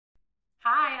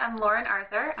I'm Lauren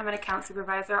Arthur. I'm an account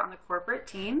supervisor on the corporate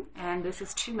team, and this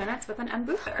is 2 Minutes with an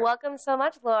Boother. Welcome so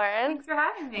much, Lauren. Thanks for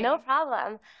having me. No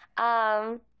problem.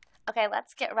 Okay,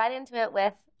 let's get right into it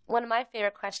with one of my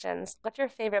favorite questions. What's your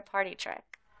favorite party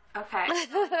trick? Okay, so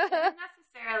it isn't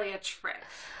necessarily a trick,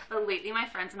 but lately my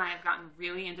friends and I have gotten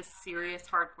really into serious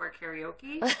hardcore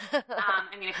karaoke.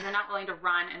 If you're not willing to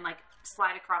run and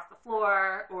slide across the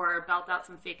floor or belt out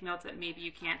some fake notes that maybe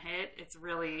you can't hit, it's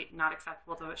really not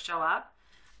acceptable to show up.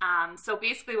 So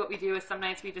basically what we do is some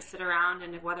nights we just sit around,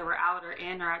 and whether we're out or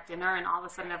in or at dinner, and all of a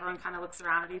sudden everyone kind of looks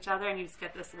around at each other and you just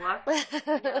get this look. And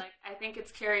you're like, I think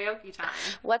it's karaoke time.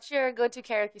 What's your go-to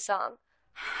karaoke song?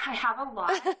 I have a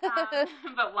lot,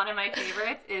 but one of my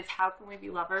favorites is How Can We Be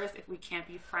Lovers If We Can't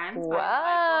Be Friends? Whoa!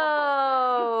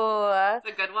 It's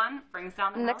a good one. Brings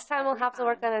down the house. Next time we'll have to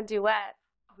work on a duet.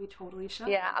 We totally should.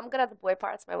 Yeah, I'm good at the boy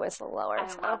parts. My voice is a little lower.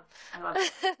 I love it. We'll do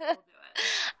it.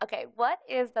 Okay, what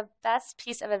is the best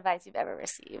piece of advice you've ever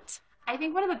received? I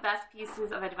think one of the best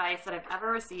pieces of advice that I've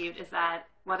ever received is that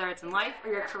whether it's in life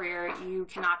or your career, you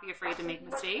cannot be afraid to make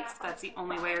mistakes. That's the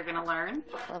only way you're going to learn.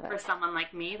 For someone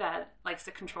like me that likes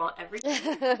to control everything,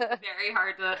 it's very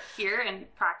hard to hear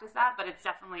and practice that, but it's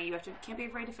definitely, can't be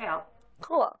afraid to fail.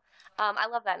 Cool. I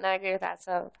love that, and I agree with that.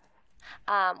 So,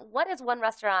 what is one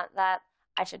restaurant that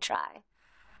I should try?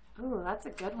 Ooh, that's a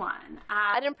good one.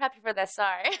 I didn't prep you for this,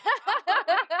 sorry.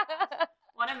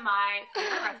 One of my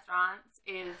favorite restaurants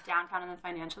is downtown in the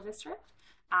financial district.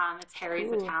 It's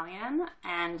Harry's Italian,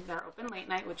 and they're open late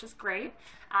night, which is great.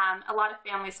 A lot of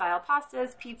family-style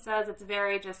pastas, pizzas. It's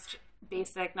very just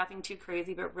basic, nothing too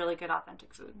crazy, but really good,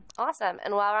 authentic food. Awesome.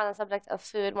 And while we're on the subject of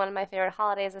food, one of my favorite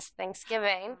holidays is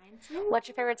Thanksgiving. Mine too. What's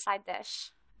your favorite side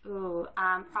dish? Ooh,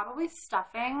 probably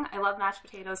stuffing. I love mashed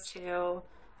potatoes too.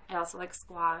 I also like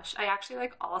squash. I actually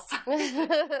like all sides.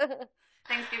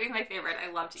 Thanksgiving's my favorite.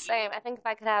 I love to eat. Same. I think if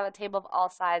I could have a table of all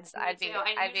sides, I'd be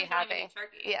happy.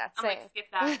 Turkey. Yeah, I'm same.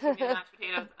 Skip that. Give me the mashed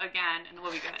potatoes again, and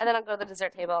we'll be good. And then I'll go to the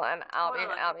dessert table, and I'll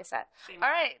be set. Same. All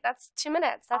right, that's 2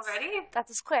 minutes. That's already?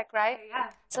 That's quick, right? Yeah.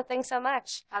 So thanks so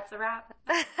much. That's a wrap.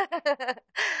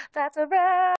 That's a wrap.